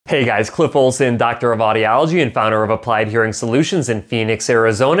Hey guys, Cliff Olson, Doctor of Audiology and founder of Applied Hearing Solutions in Phoenix,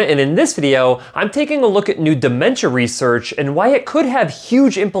 Arizona, and in this video, I'm taking a look at new dementia research and why it could have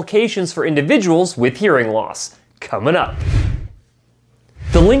huge implications for individuals with hearing loss. Coming up.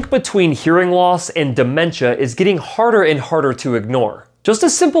 The link between hearing loss and dementia is getting harder and harder to ignore. Just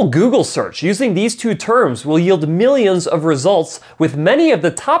a simple Google search using these two terms will yield millions of results, with many of the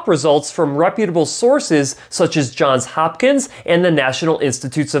top results from reputable sources such as Johns Hopkins and the National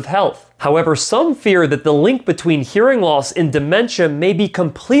Institutes of Health. However, some fear that the link between hearing loss and dementia may be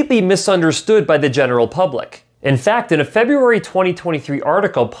completely misunderstood by the general public. In fact, in a February 2023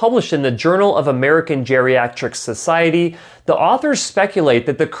 article published in the Journal of American Geriatric Society, the authors speculate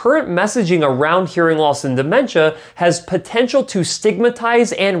that the current messaging around hearing loss and dementia has potential to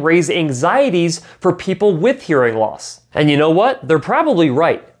stigmatize and raise anxieties for people with hearing loss. And you know what? They're probably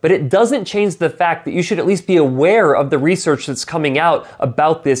right, but it doesn't change the fact that you should at least be aware of the research that's coming out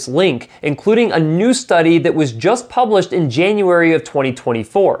about this link, including a new study that was just published in January of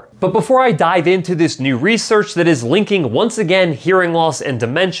 2024. But before I dive into this new research that is linking once again hearing loss and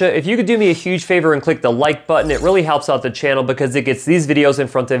dementia, if you could do me a huge favor and click the like button, it really helps out the channel because it gets these videos in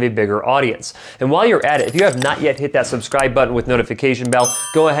front of a bigger audience. And while you're at it, if you have not yet hit that subscribe button with notification bell,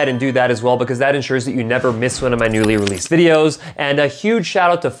 go ahead and do that as well, because that ensures that you never miss one of my newly released videos. And a huge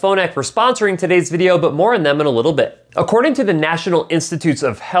shout out to Phonak for sponsoring today's video, but more on them in a little bit. According to the National Institutes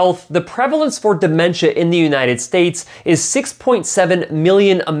of Health, the prevalence for dementia in the United States is 6.7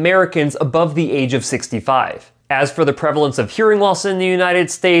 million Americans above the age of 65. As for the prevalence of hearing loss in the United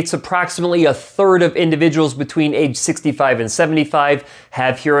States, approximately a third of individuals between age 65 and 75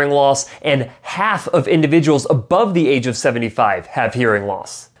 have hearing loss, and half of individuals above the age of 75 have hearing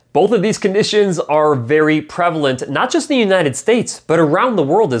loss. Both of these conditions are very prevalent, not just in the United States, but around the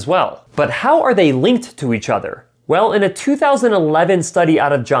world as well. But how are they linked to each other? Well, in a 2011 study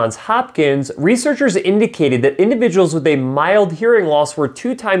out of Johns Hopkins, researchers indicated that individuals with a mild hearing loss were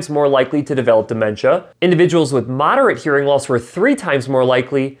 2 times more likely to develop dementia, individuals with moderate hearing loss were 3 times more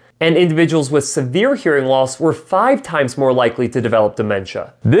likely, and individuals with severe hearing loss were 5 times more likely to develop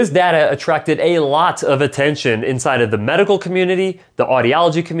dementia. This data attracted a lot of attention inside of the medical community, the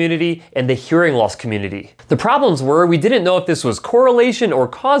audiology community, and the hearing loss community. The problems were we didn't know if this was correlation or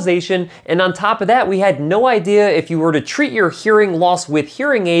causation, and on top of that, we had no idea if you were to treat your hearing loss with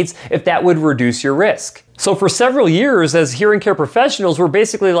hearing aids, if that would reduce your risk. So for several years, as hearing care professionals, we're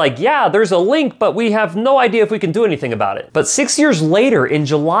basically like, yeah, there's a link, but we have no idea if we can do anything about it. But 6 years later, in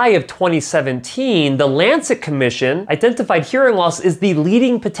July of 2017, the Lancet Commission identified hearing loss as the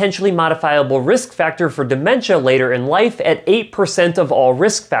leading potentially modifiable risk factor for dementia later in life at 8% of all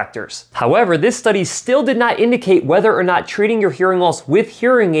risk factors. However, this study still did not indicate whether or not treating your hearing loss with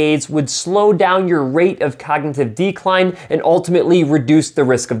hearing aids would slow down your rate of cognitive decline and ultimately reduce the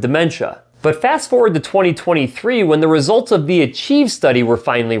risk of dementia. But fast forward to 2023 when the results of the ACHIEVE study were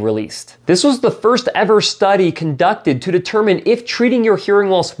finally released. This was the first ever study conducted to determine if treating your hearing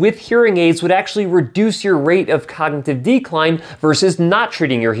loss with hearing aids would actually reduce your rate of cognitive decline versus not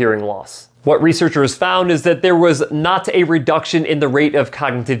treating your hearing loss. What researchers found is that there was not a reduction in the rate of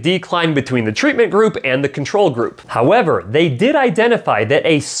cognitive decline between the treatment group and the control group. However, they did identify that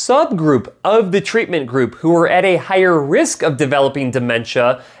a subgroup of the treatment group who were at a higher risk of developing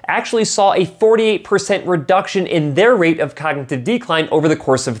dementia actually saw a 48% reduction in their rate of cognitive decline over the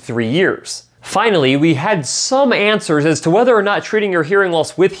course of 3 years. Finally, we had some answers as to whether or not treating your hearing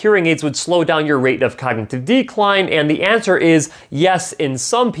loss with hearing aids would slow down your rate of cognitive decline, and the answer is yes in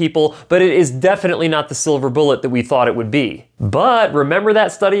some people, but it is definitely not the silver bullet that we thought it would be. But remember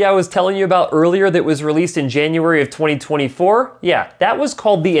that study I was telling you about earlier that was released in January of 2024? Yeah, that was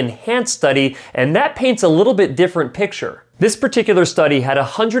called the ENHANCE study, and that paints a little bit different picture. This particular study had a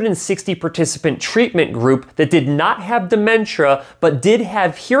 160 participant treatment group that did not have dementia, but did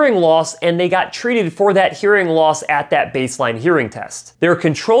have hearing loss, and they got treated for that hearing loss at that baseline hearing test. Their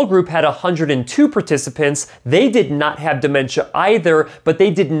control group had 102 participants. They did not have dementia either, but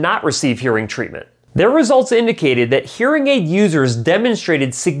they did not receive hearing treatment. Their results indicated that hearing aid users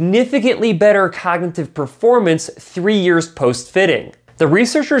demonstrated significantly better cognitive performance 3 years post-fitting. The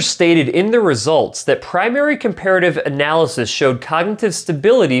researchers stated in the results that primary comparative analysis showed cognitive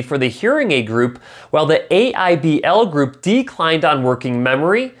stability for the hearing aid group, while the AIBL group declined on working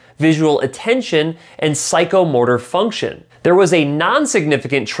memory, visual attention, and psychomotor function. There was a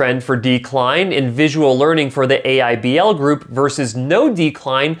non-significant trend for decline in visual learning for the AIBL group versus no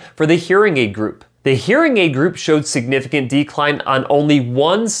decline for the hearing aid group. The hearing aid group showed significant decline on only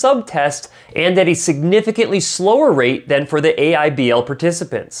one subtest and at a significantly slower rate than for the AIBL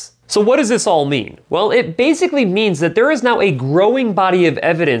participants. So what does this all mean? Well, it basically means that there is now a growing body of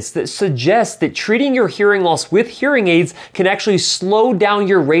evidence that suggests that treating your hearing loss with hearing aids can actually slow down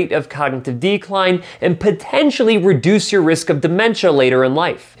your rate of cognitive decline and potentially reduce your risk of dementia later in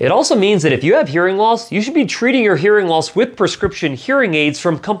life. It also means that if you have hearing loss, you should be treating your hearing loss with prescription hearing aids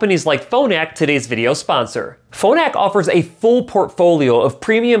from companies like Phonak, today's video sponsor. Phonak offers a full portfolio of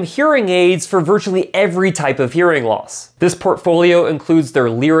premium hearing aids for virtually every type of hearing loss. This portfolio includes their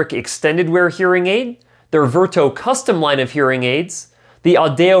Lyric Extended Wear hearing aid, their Verto custom line of hearing aids, the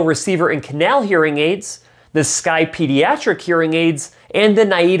Audeo receiver and canal hearing aids, the Sky pediatric hearing aids, and the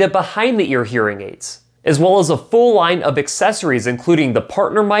Naida behind the ear hearing aids, as well as a full line of accessories including the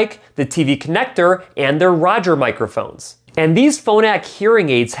partner mic, the TV connector, and their Roger microphones. And these Phonak hearing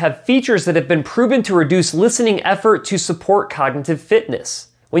aids have features that have been proven to reduce listening effort to support cognitive fitness.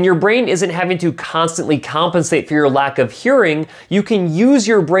 When your brain isn't having to constantly compensate for your lack of hearing, you can use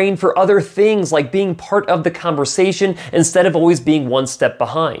your brain for other things like being part of the conversation instead of always being one step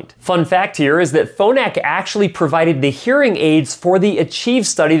behind. Fun fact here is that Phonak actually provided the hearing aids for the Achieve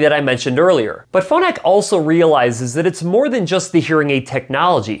study that I mentioned earlier. But Phonak also realizes that it's more than just the hearing aid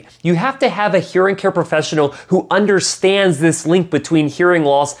technology. You have to have a hearing care professional who understands this link between hearing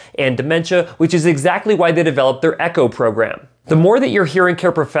loss and dementia, which is exactly why they developed their Echo program. The more that your hearing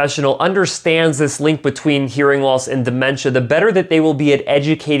care professional understands this link between hearing loss and dementia, the better that they will be at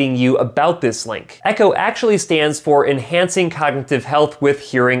educating you about this link. ECHO actually stands for Enhancing Cognitive Health with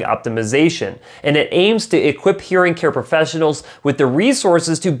Hearing Optimization, and it aims to equip hearing care professionals with the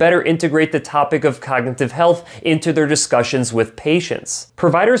resources to better integrate the topic of cognitive health into their discussions with patients.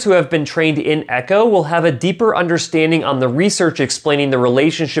 Providers who have been trained in ECHO will have a deeper understanding on the research explaining the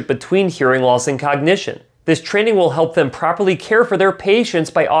relationship between hearing loss and cognition. This training will help them properly care for their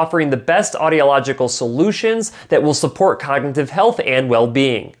patients by offering the best audiological solutions that will support cognitive health and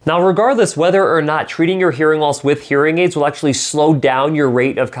well-being. Now, regardless whether or not treating your hearing loss with hearing aids will actually slow down your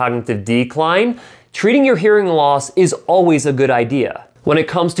rate of cognitive decline, treating your hearing loss is always a good idea. When it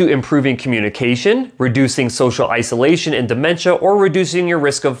comes to improving communication, reducing social isolation and dementia, or reducing your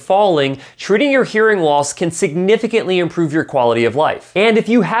risk of falling, treating your hearing loss can significantly improve your quality of life. And if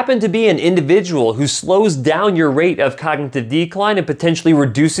you happen to be an individual who slows down your rate of cognitive decline and potentially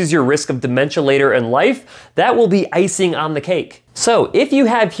reduces your risk of dementia later in life, that will be icing on the cake. So, if you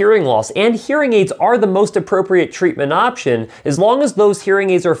have hearing loss and hearing aids are the most appropriate treatment option, as long as those hearing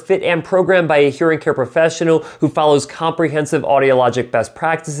aids are fit and programmed by a hearing care professional who follows comprehensive audiologic best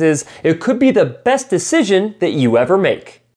practices, it could be the best decision that you ever make.